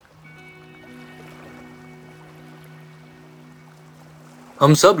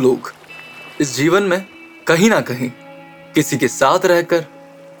हम सब लोग इस जीवन में कहीं ना कहीं किसी के साथ रहकर,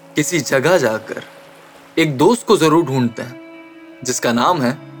 किसी जगह जाकर एक दोस्त को जरूर ढूंढते हैं जिसका नाम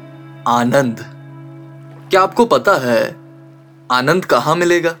है आनंद। क्या आपको पता है आनंद कहाँ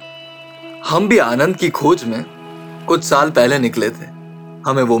मिलेगा? हम भी आनंद की खोज में कुछ साल पहले निकले थे।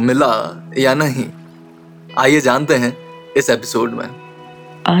 हमें वो मिला या नहीं, आइए जानते हैं इस एपिसोड में।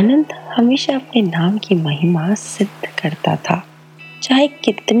 आनंद हमेशा अपने नाम की महिमा सिद्ध करता था। चाहे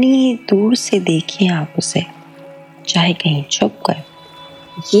कितनी ही दूर से देखें आप उसे, चाहे कहीं छुप कर,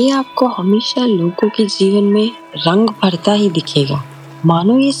 ये आपको हमेशा लोगों के जीवन में रंग भरता ही दिखेगा।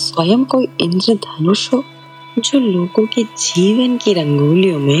 मानो ये स्वयं कोई इंद्रधनुष हो जो लोगों के जीवन की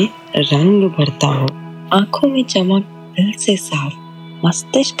रंगोलियों में रंग भरता हो। आंखों में चमक, दिल से साफ,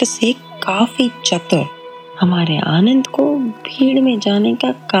 मस्तिष्क से काफी चतुर हमारे आनंद को भीड़ में जाने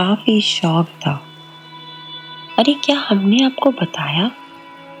का काफी शौक था। अरे क्या हमने आपको बताया,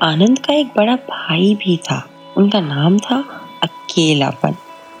 आनंद का एक बड़ा भाई भी था। उनका नाम था अकेलापन।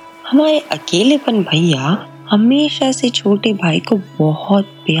 हमारे अकेलेपन भैया हमेशा से छोटे भाई को बहुत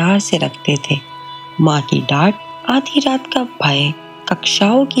प्यार से रखते थे। माँ की डांट, आधी रात का भय,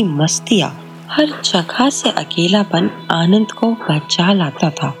 कक्षाओं की मस्तियाँ, हर जगह से अकेलापन आनंद को बचा लाता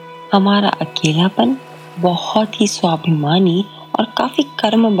था। हमारा अकेलापन बहुत ही स्वाभिमानी और काफी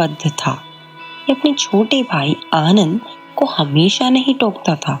कर्मबद्ध था। ये अपने छोटे भाई आनंद को हमेशा नहीं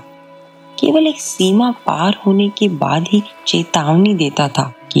टोकता था, केवल एक सीमा पार होने के बाद ही चेतावनी देता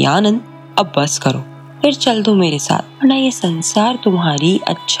था कि आनंद अब बस करो, फिर चल दो मेरे साथ, वरना ये संसार तुम्हारी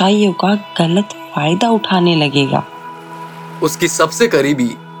अच्छाइयों का गलत फायदा उठाने लगेगा। उसकी सबसे करीबी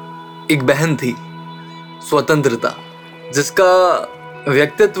एक बहन थी, स्वतंत्रता, जिसका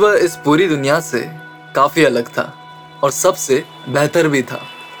व्यक्तित्व इस पूरी दुनिया से काफी अलग था और सबसे बेहतर भी था।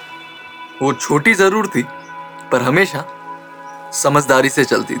 वो छोटी जरूर थी पर हमेशा समझदारी से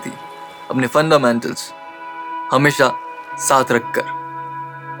चलती थी, अपने फंडामेंटल्स हमेशा साथ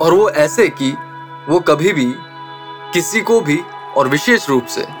रखकर। और वो ऐसे कि वो कभी भी किसी को भी, और विशेष रूप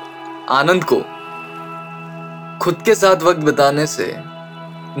से आनंद को, खुद के साथ वक्त बिताने से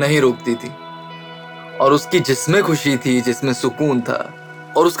नहीं रोकती थी। और उसकी जिसमें खुशी थी, जिसमें सुकून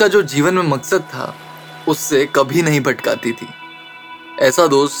था और उसका जो जीवन में मकसद था, उससे कभी नहीं भटकाती थी। ऐसा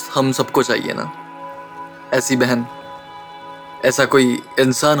दोस्त हम सबको चाहिए ना, ऐसी बहन, ऐसा कोई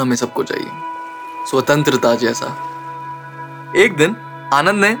इंसान हमें सबको चाहिए, स्वतंत्रता जैसा। एक दिन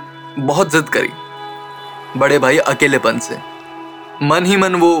आनंद ने बहुत जिद करी बड़े भाई अकेलेपन से। मन ही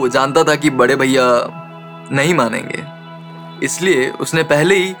मन वो जानता था कि बड़े भैया नहीं मानेंगे, इसलिए उसने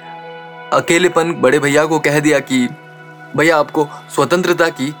पहले ही अकेलेपन बड़े भैया को कह दिया कि भैया आपको स्वतंत्रता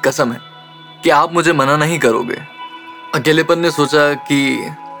की कसम है कि आप मुझे मना नहीं करोगे। अकेलेपन ने सोचा कि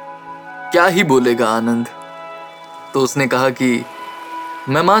क्या ही बोलेगा आनंद, तो उसने कहा कि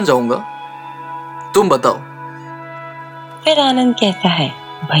मैं मान जाऊंगा, तुम बताओ। फिर आनंद कहता है,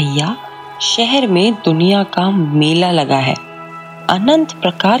 भैया शहर में दुनिया का मेला लगा है, अनंत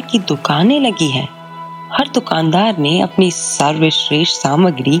प्रकार की दुकानें लगी हैं। हर दुकानदार ने अपनी सर्वश्रेष्ठ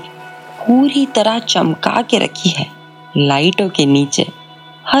सामग्री पूरी तरह चमका के रखी है। लाइटों के नीचे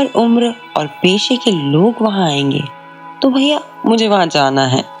हर उम्र और पेशे के लोग वहां आएंगे, तो भैया मुझे वहां जाना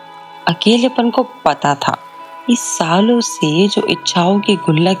है। अकेलेपन को पता था इस सालों से जो इच्छाओं के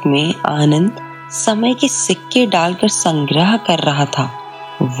गुल्लक में आनंद समय के सिक्के डालकर संग्रह कर रहा था,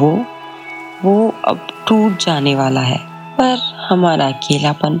 वो अब टूट जाने वाला है। पर हमारा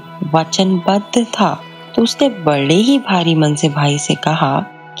अकेलापन वचनबद्ध था, तो उसने बड़े ही भारी मन से भाई से कहा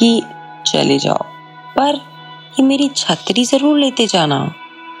कि चले जाओ, पर ये मेरी छतरी जरूर लेते जाना,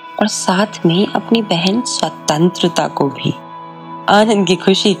 और साथ में अपनी बहन स्वतंत्रता को भी। आनंद की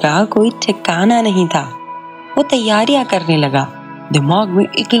खुशी का कोई ठिकाना नहीं था। वो तैयारियां करने लगा, दिमाग में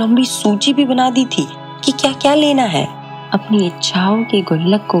एक लंबी सूची भी बना दी थी कि क्या क्या लेना है। अपनी इच्छाओं के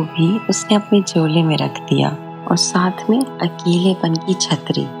गुल्लक को भी उसने अपने झोले में रख दिया, और साथ में अकेलेपन की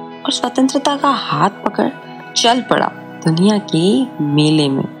छतरी और स्वतंत्रता का हाथ पकड़ चल पड़ा दुनिया के मेले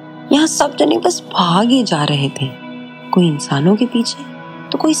में। यहाँ सब जने बस भागे जा रहे थे, कोई इंसानों के पीछे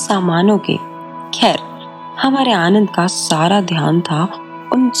तो कोई सामानों के। खैर, हमारे आनंद का सारा ध्यान था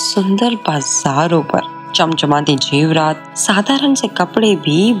उन सुंदर बाजारों पर। चमचमाते जेवरात, साधारण से कपड़े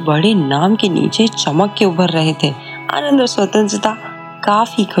भी बड़े नाम के नीचे चमक के उभर रहे थे। आनंद और स्वतंत्रता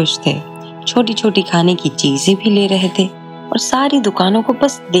काफी खुश थे, छोटी छोटी खाने की चीजें भी ले रहे थे और सारी दुकानों को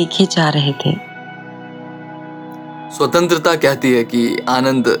बस देखे जा रहे थे। स्वतंत्रता कहती है कि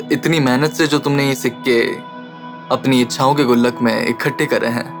आनंद, इतनी मेहनत से जो तुमने ये सिक्के अपनी इच्छाओं के गुल्लक में इकट्ठे करे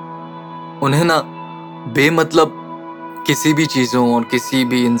हैं, उन्हें ना बेमतलब किसी भी चीजों और किसी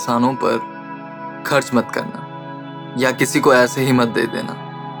भी इंसानों पर खर्च मत करना। या किसी को ऐसे ही मत दे देना।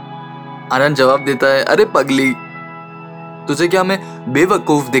 आनंद जवाब देता है, अरे पगली, तुझे क्या मैं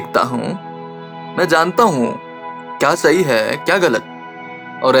बेवकूफ दिखता हूं? मैं जानता हूं क्या सही है क्या गलत।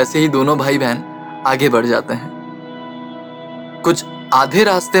 और ऐसे ही दोनों भाई बहन आगे बढ़ जाते हैं। कुछ आधे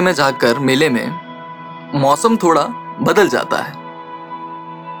रास्ते में जाकर मेले में मौसम थोड़ा बदल जाता है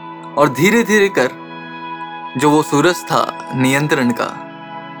और धीरे धीरे कर जो वो सूरज था नियंत्रण का,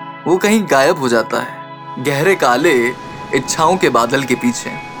 वो कहीं गायब हो जाता है गहरे काले इच्छाओं के बादल के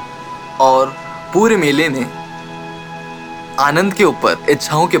पीछे। और पूरे मेले में आनंद के ऊपर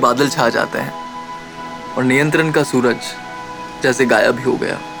इच्छाओं के बादल छा जाते हैं और नियंत्रण का सूरज जैसे गायब ही हो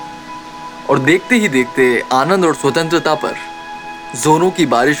गया। और देखते ही देखते आनंद और स्वतंत्रता पर जोरों की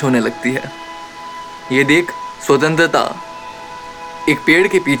बारिश होने लगती है। ये देख स्वतंत्रता एक पेड़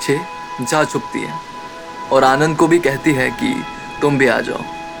के पीछे जा छुपती है और आनंद को भी कहती है कि तुम भी आ जाओ।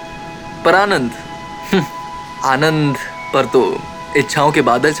 पर आनंद पर तो इच्छाओं के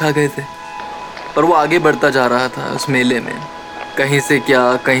बादल छा गए थे। पर वो आगे बढ़ता जा रहा था उस मेले में, कहीं से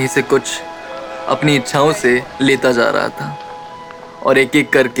क्या कहीं से कुछ अपनी इच्छाओं से लेता जा रहा था और एक एक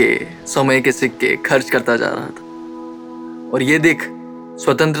करके समय के सिक्के खर्च करता जा रहा था। और ये देख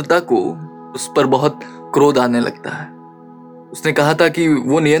स्वतंत्रता को उस पर बहुत क्रोध आने लगता है। उसने कहा था कि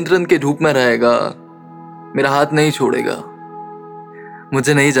वो नियंत्रण के धूप में रहेगा, मेरा हाथ नहीं छोड़ेगा,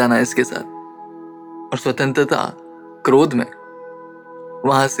 मुझे नहीं जाना इसके साथ। और स्वतंत्रता क्रोध में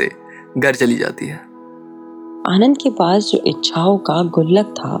वहां से घर चली जाती है। आनंद के पास जो इच्छाओं का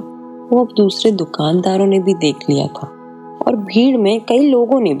गुल्लक था वो अब दूसरे दुकानदारों ने भी देख लिया था और भीड़ में कई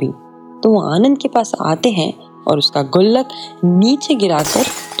लोगों ने भी। तो वो आनंद के पास आते हैं और उसका गुल्लक नीचे गिराकर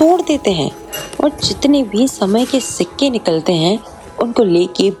तोड़ देते हैं और जितने भी समय के सिक्के निकलते हैं उनको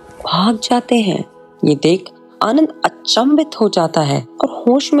लेके भाग जाते हैं। ये देख आनंद अचंभित हो जाता है और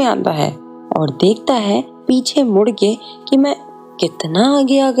होश में आता है और देखता है पीछे मुड़ के कि मैं कितना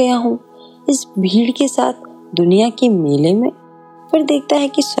आगे आ गया हूँ इस भीड़ के साथ दुनिया के मेले में। फिर देखता है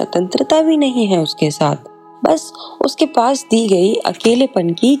कि स्वतंत्रता भी नहीं है उसके साथ, बस उसके पास दी गई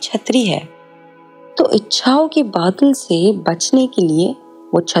अकेलेपन की छतरी है। तो इच्छाओं के बादल से बचने के लिए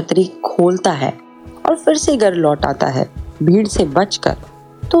वो छतरी खोलता है और फिर से घर लौट आता है भीड़ से बचकर।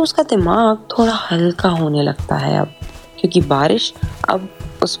 तो उसका दिमाग थोड़ा हल्का होने लगता है अब, क्योंकि बारिश अब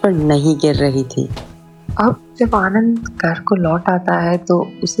उस पर नहीं गिर रही थी। अब जब आनंद घर को लौट आता है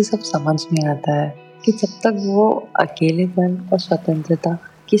तो उसे सब समझ में आता है कि जब तक वो अकेलेपन और स्वतंत्रता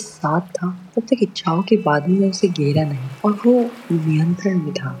के साथ था तब तक इच्छाओं के बादल में उसे घेरा नहीं और वो नियंत्रण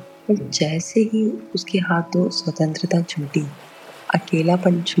में था। और जैसे ही उसके हाथों स्वतंत्रता छूटी,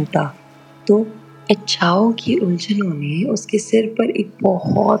 अकेलापन छूटा, तो इच्छाओं की उलझनों ने उसके सिर पर एक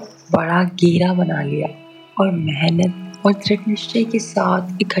बहुत बड़ा घेरा बना लिया और मेहनत और दृढ़ निश्चय के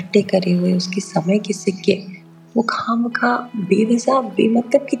साथ इकट्ठे करे हुए उसके समय के सिक्के वो खामखा बेवजह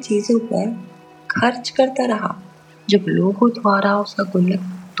बेमतलब की चीजों पर खर्च करता रहा। जब लोगों द्वारा उसका गुल्लक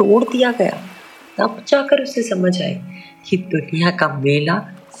तोड़ दिया गया तब जाकर उसे समझ आए कि दुनिया का मेला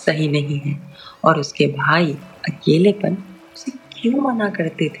सही नहीं है और उसके भाई अकेलेपन उसे क्यों मना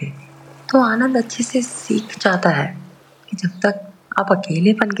करते थे। तो आनंद अच्छे से सीख जाता है कि जब तक आप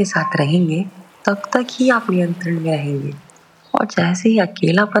अकेलेपन के साथ रहेंगे तब तक ही आप नियंत्रण में रहेंगे और जैसे ही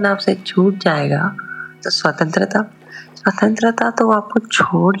अकेलापन आपसे छूट जाएगा तो स्वतंत्रता तो आपको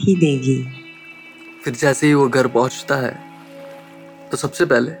छोड़ ही देगी। फिर जैसे ही वो घर पहुंचता है तो सबसे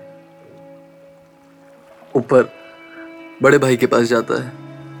पहले ऊपर बड़े भाई के पास जाता है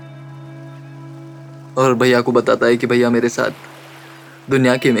और भैया को बताता है कि भैया मेरे साथ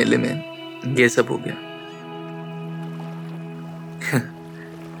दुनिया के मेले में ये सब हो गया।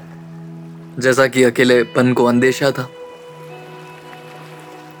 जैसा कि अकेलेपन को अंदेशा था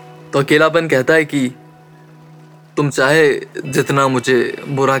तो अकेलापन कहता है कि तुम चाहे जितना मुझे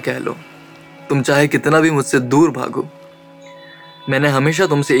बुरा कह लो, तुम चाहे कितना भी मुझसे दूर भागो, मैंने हमेशा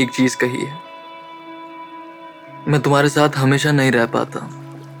तुमसे एक चीज कही है, मैं तुम्हारे साथ हमेशा नहीं रह पाता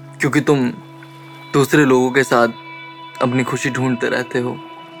क्योंकि तुम दूसरे लोगों के साथ अपनी खुशी ढूंढते रहते हो।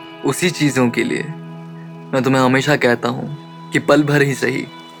 उसी चीजों के लिए मैं तुम्हें हमेशा कहता हूं कि पल भर ही सही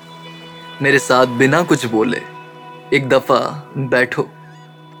मेरे साथ बिना कुछ बोले एक दफा बैठो,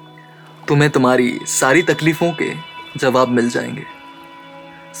 तुम्हें तुम्हारी सारी तकलीफों के जवाब मिल जाएंगे।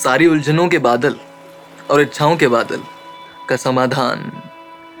 सारी उलझनों के बादल और इच्छाओं के बादल का समाधान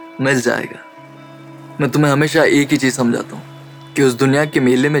मिल जाएगा। मैं तुम्हें हमेशा एक ही चीज समझाता हूँ कि उस दुनिया के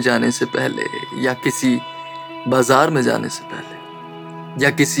मेले में जाने से पहले या किसी बाजार में जाने से पहले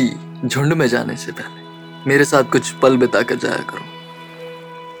या किसी झुंड में जाने से पहले मेरे साथ कुछ पल बिता कर जाया करो,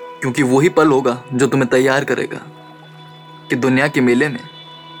 क्योंकि वही पल होगा जो तुम्हें तैयार करेगा कि दुनिया के मेले में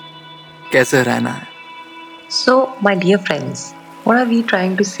कैसे रहना है। So, my dear friends, what are we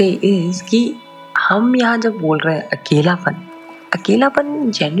trying to say is कि हम यहाँ जब बोल रहे हैं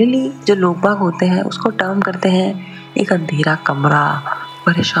अकेलापन जनरली जो लोग बाग होते हैं उसको टर्म करते हैं एक अंधेरा कमरा,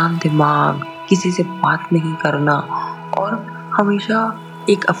 परेशान दिमाग, किसी से बात नहीं करना और हमेशा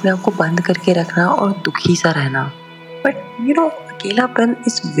एक अपने आप को बंद करके रखना और दुखी सा रहना। बट अकेलापन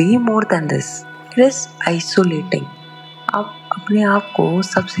is way more than this. It is isolating. आप अपने आप को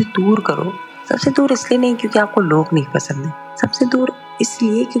सबसे दूर करो। सबसे दूर इसलिए नहीं क्योंकि आपको लोग नहीं पसंद है, सबसे दूर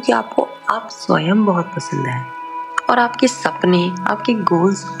इसलिए क्योंकि आपको आप स्वयं बहुत पसंद है और आपके सपने, आपके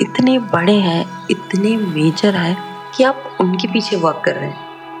गोल्स इतने बड़े हैं, इतने मेजर हैं कि आप उनके पीछे वर्क कर रहे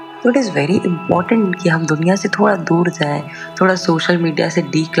हैं। तो इट इज़ वेरी इंपॉर्टेंट कि हम दुनिया से थोड़ा दूर जाएं, थोड़ा सोशल मीडिया से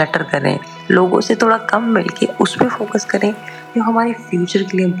डीक्लटर करें, लोगों से थोड़ा कम मिलके उस पर फोकस करें जो हमारे फ्यूचर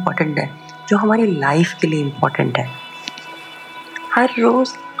के लिए इम्पोर्टेंट है, जो हमारी लाइफ के लिए इम्पोर्टेंट है। हर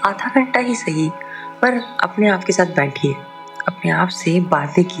रोज़ आधा घंटा ही सही, पर अपने आप के साथ बैठिए, अपने आप से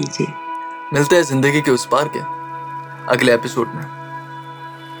बातें कीजिए। मिलते हैं जिंदगी के उस पार के अगले एपिसोड में।